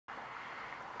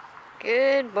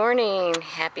Good morning.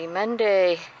 Happy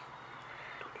Monday,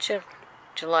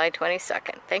 July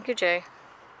 22nd. Thank you, Jay.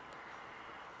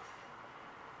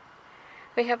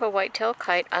 We have a white-tailed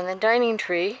kite on the dining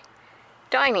tree,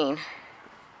 dining.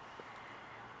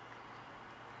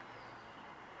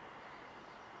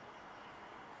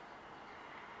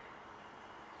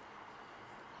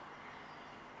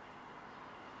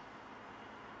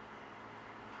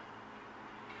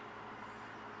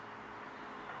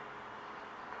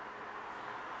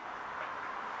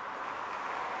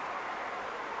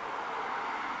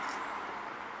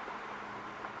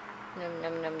 Num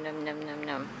num num num num num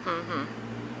num.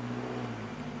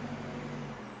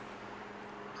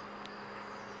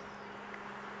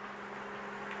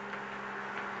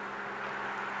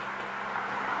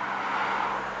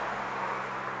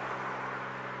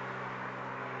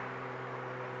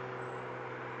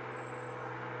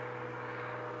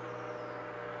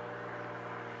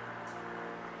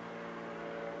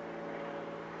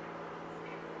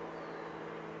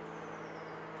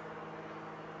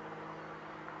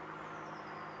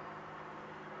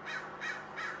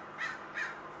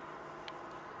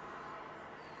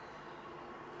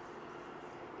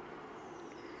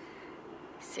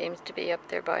 Seems to be up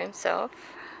there by himself.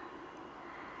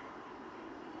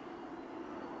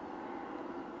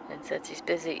 And since he's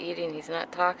busy eating, he's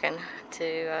not talking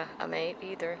to a mate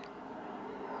either.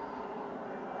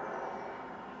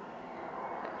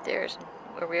 Up there's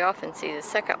where we often see the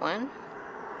second one.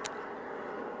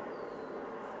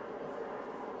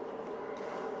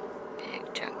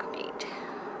 Big chunk of meat.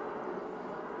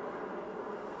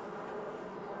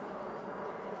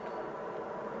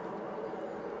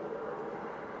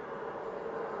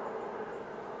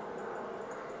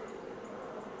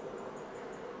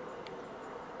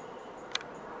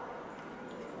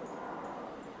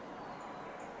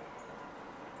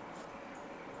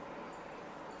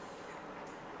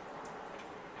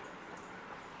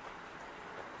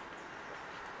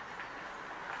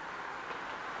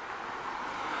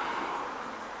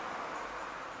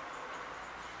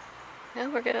 Now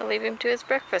we're going to leave him to his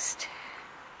breakfast.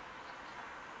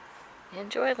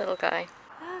 Enjoy, little guy.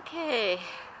 Okay,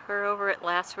 we're over at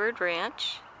Last Word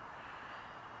Ranch.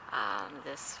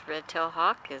 This red-tailed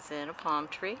hawk is in a palm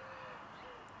tree.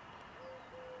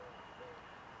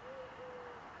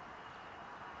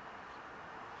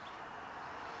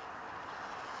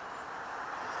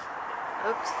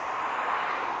 Oops.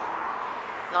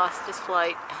 Lost his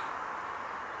flight.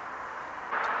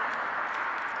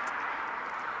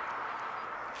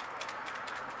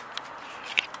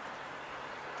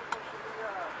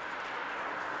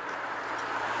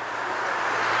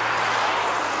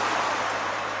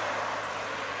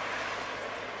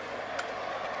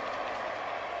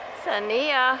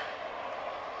 Sania.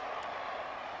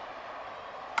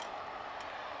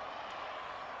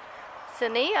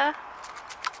 Sania.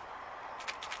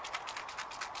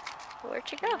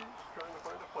 Where'd you go? Trying to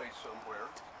find a place somewhere.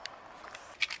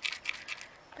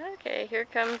 Okay, here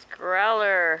comes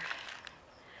Growler.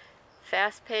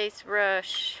 Fast-paced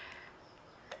rush.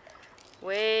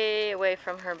 Way away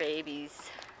from her babies.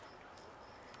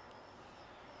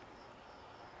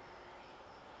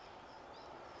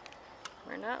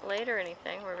 We're not late or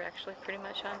anything. We're actually pretty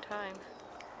much on time.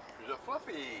 There's a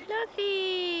Fluffy.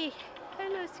 Fluffy!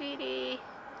 Hello, sweetie.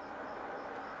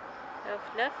 Oh,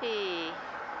 Fluffy.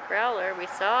 Growler, we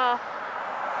saw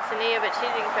Sania, but she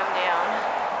didn't come down.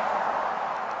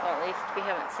 Well, at least we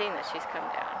haven't seen that she's come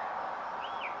down.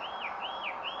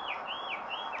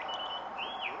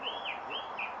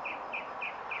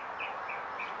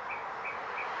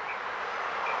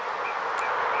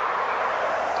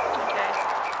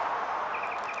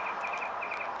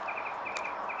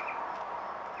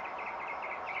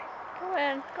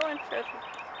 Go on, Fluff.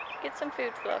 Get some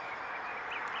food, Fluff.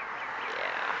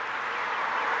 Yeah.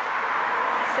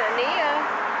 Sania.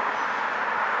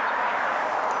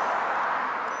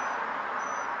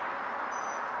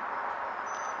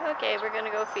 Okay, we're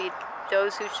gonna go feed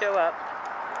those who show up.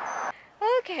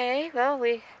 Okay, well,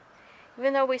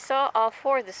 even though we saw all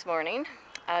four this morning,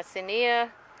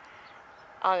 Sania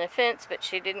on the fence, but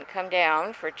she didn't come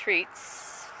down for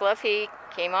treats. Fluffy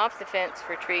came off the fence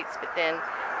for treats, but then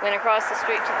went across the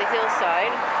street to the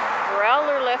hillside.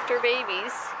 Growler left her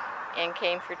babies and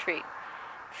came for treat.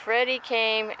 Freddie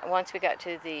came once we got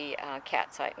to the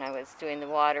cat site and I was doing the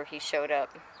water. He showed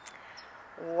up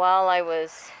while I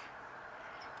was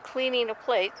cleaning a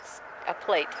plate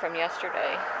from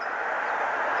yesterday.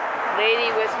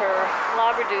 Lady with her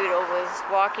Labradoodle was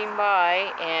walking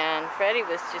by, and Freddie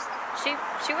was just,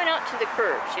 she went out to the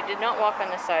curb. She did not walk on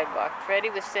the sidewalk.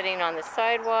 Freddie was sitting on the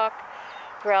sidewalk.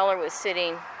 Growler was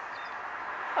sitting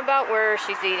about where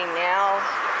she's eating now.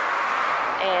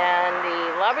 And the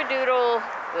Labradoodle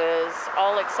was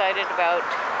all excited about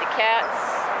the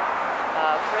cats.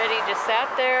 Freddie just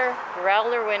sat there.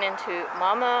 Growler went into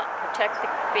Mama, protect the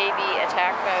baby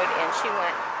attack mode, and she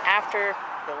went after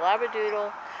the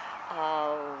Labradoodle.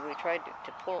 We tried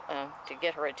to pull to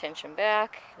get her attention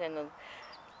back. Then the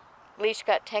leash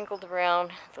got tangled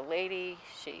around the lady.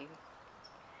 She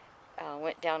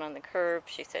went down on the curb.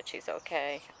 She said she's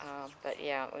okay, but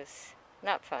yeah, it was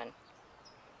not fun.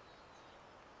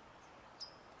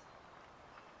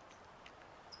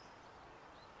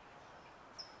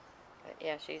 But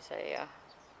yeah, she's a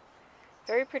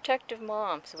very protective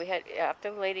mom. So we had,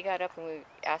 after the lady got up and we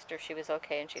asked her if she was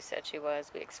okay, and she said she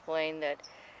was, we explained that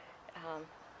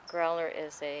Growler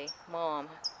is a mom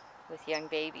with young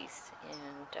babies,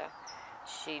 and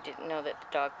she didn't know that the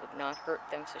dog would not hurt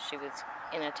them, so she was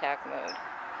in attack mode.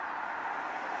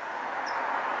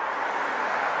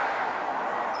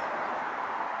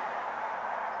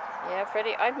 Yeah,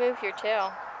 Freddie, I'd move your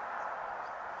tail.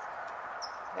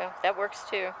 Well, that works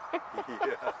too.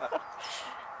 Yeah.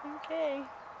 Okay.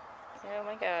 Oh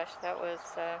my gosh, that was,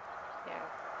 yeah,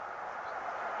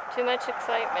 too much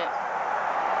excitement.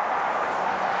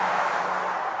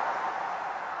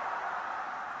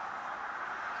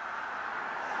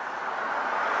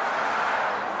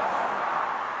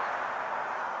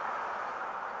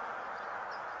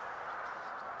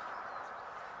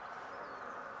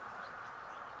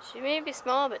 She may be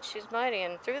small, but she's mighty,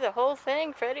 and through the whole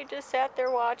thing, Freddie just sat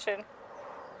there watching.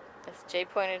 As Jay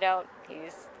pointed out,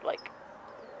 he's like,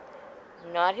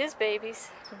 not his babies,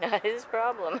 not his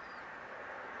problem.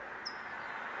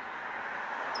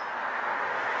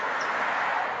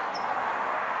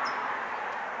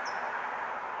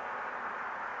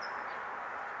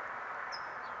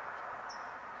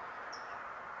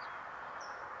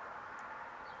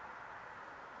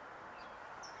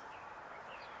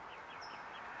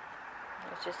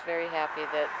 I was just very happy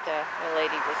that the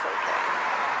lady was okay.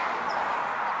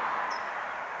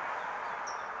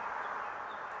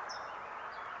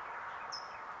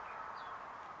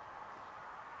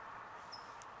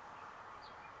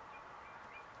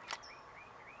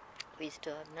 We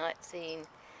still have not seen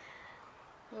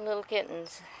little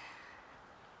kittens.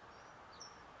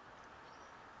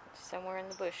 Somewhere in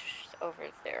the bush over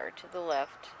there to the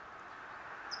left.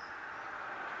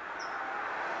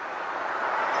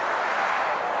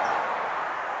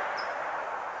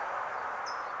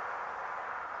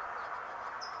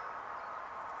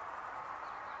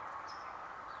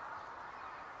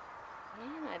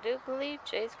 And I do believe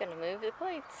Jay's going to move the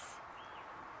plates.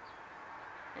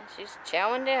 And she's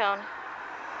chowing down.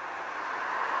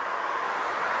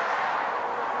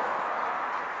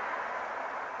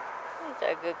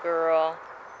 That's a good girl.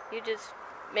 You just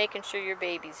making sure your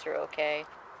babies are okay.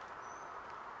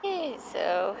 Okay,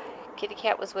 so Kitty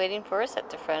Cat was waiting for us at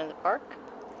the front of the park.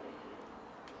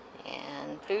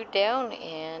 And food down,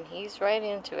 and he's right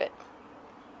into it.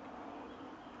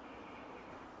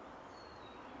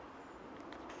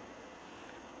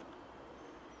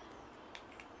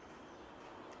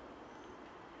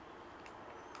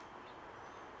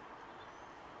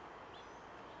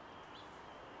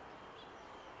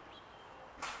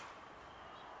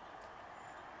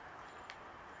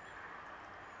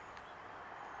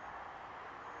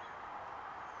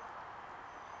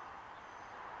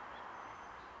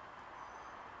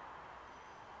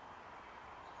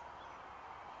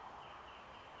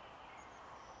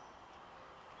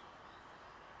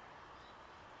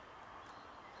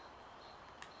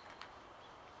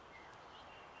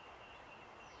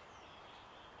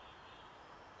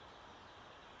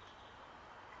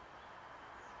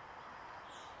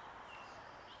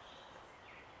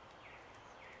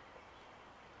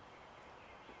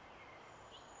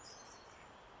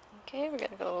 Okay, we're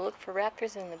going to go look for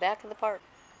raptors in the back of the park.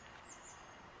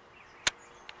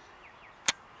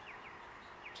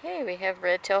 Okay, we have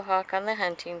Red-Tailed Hawk on the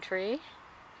hunting tree.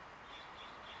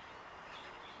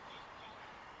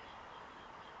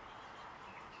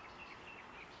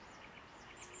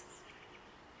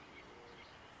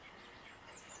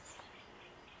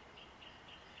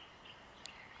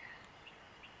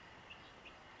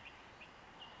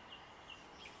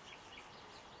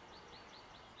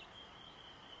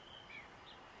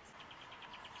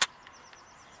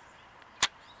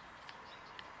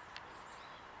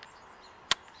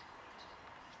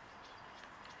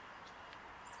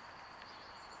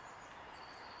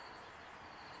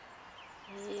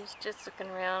 He's just looking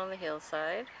around on the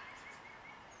hillside.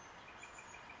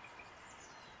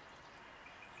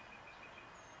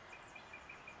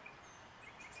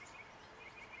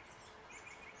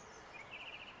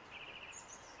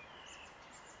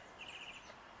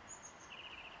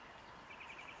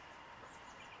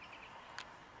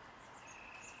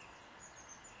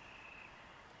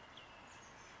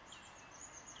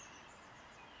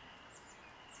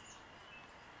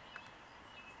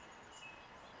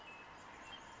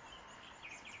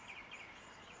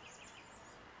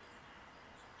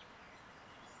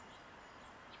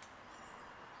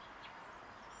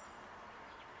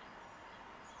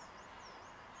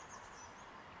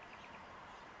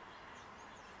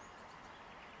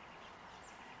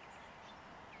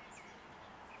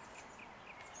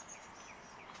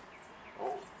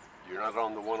 You're not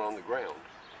on the one on the ground.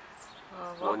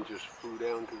 Well, One just flew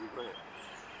down to the ground.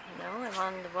 no, I'm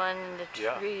on the one in the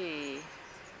tree. Yeah.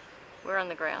 We're on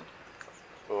the ground.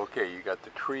 Okay, you got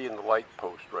the tree and the light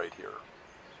post right here.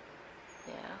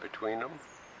 Yeah. Between them,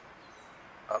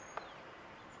 up.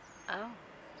 Oh.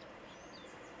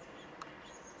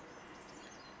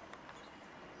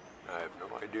 I have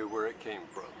no idea where it came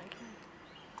from. Okay.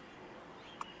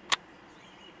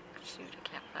 Shoot, I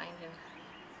can't find him.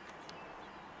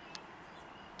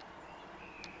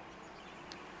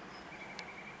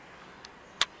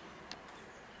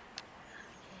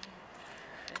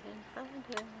 Okay. I didn't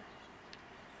find him.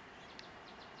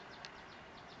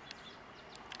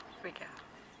 Here we go.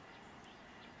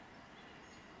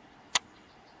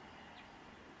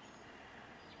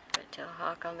 Red-tailed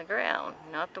hawk on the ground,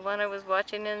 not the one I was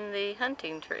watching in the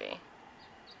hunting tree.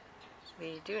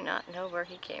 We do not know where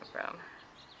he came from,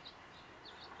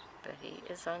 but he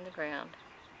is on the ground.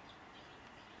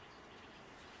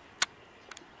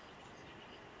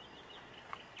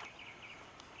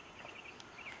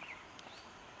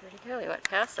 Where'd he go? He went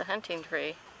past the hunting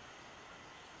tree.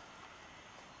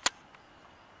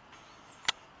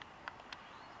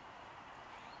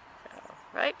 So,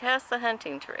 right past the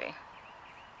hunting tree.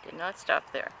 Did not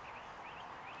stop there.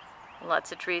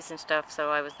 Lots of trees and stuff, so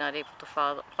I was not able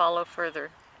to follow further.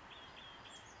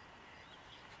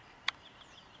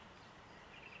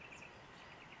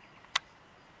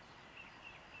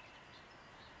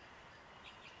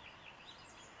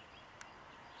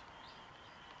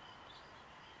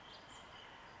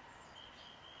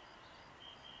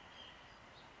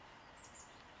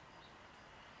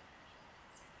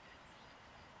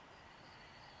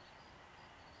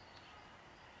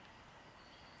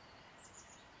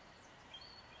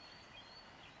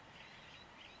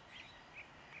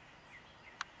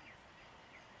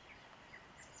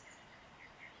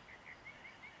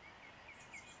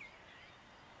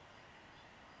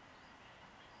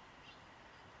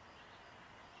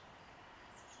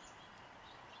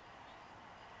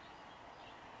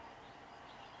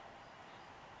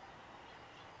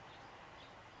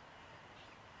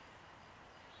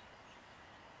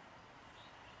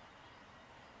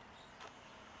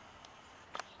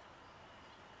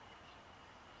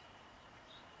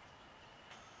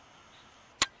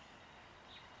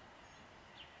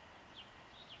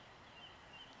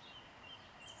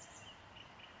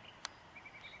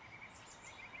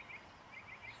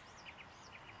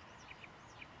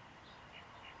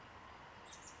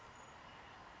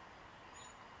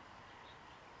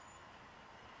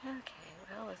 Okay,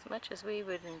 well, as much as we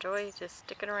would enjoy just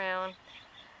sticking around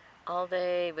all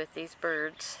day with these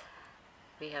birds,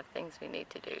 we have things we need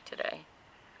to do today.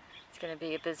 It's going to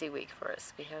be a busy week for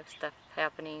us. We have stuff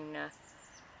happening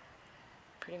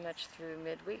pretty much through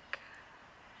midweek.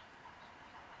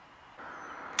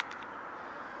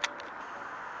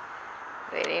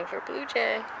 Waiting for Blue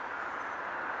Jay,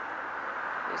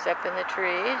 who's up in the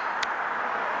tree.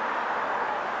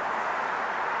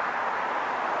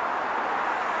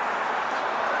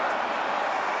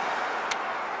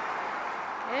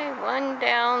 Okay, 1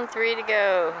 down, 3 to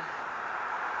go.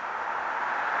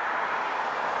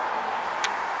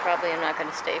 Probably I'm not going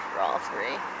to stay for all 3.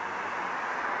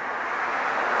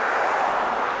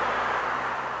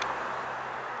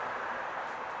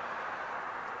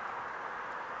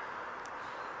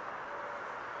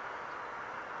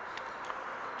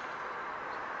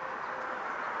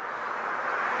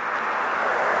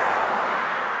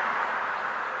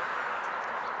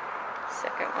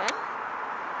 Second one.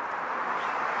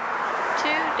 2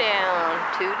 down,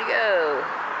 2 to go.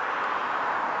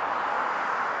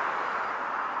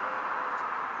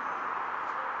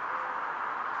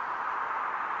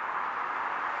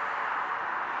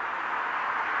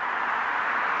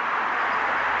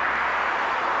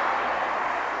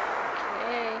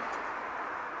 Okay.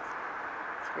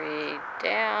 3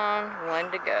 down,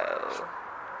 1 to go.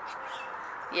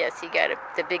 Yes, he got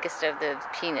the biggest of the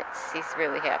peanuts. He's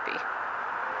really happy.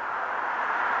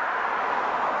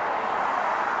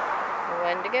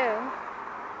 1 to go.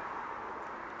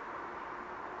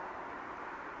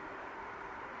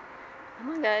 Come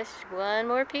on, guys. 1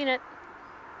 more peanut.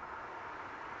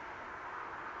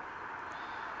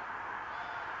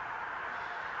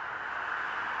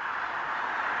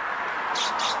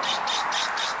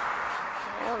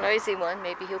 Well, noisy one.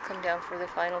 Maybe he'll come down for the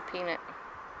final peanut.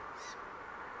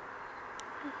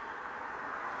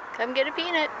 Come get a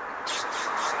peanut.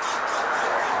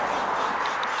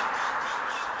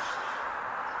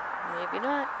 Maybe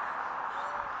not.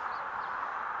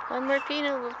 1 more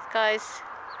peanut, guys.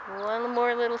 1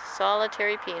 more little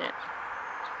solitary peanut.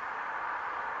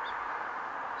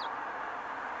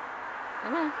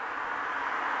 Come on.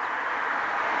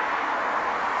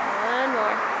 One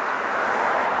more.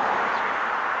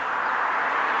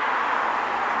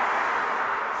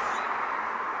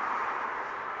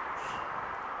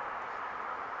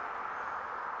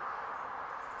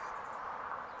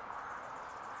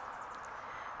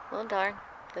 Well, darn.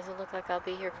 Doesn't look like I'll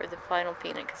be here for the final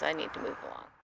peanut because I need to move along.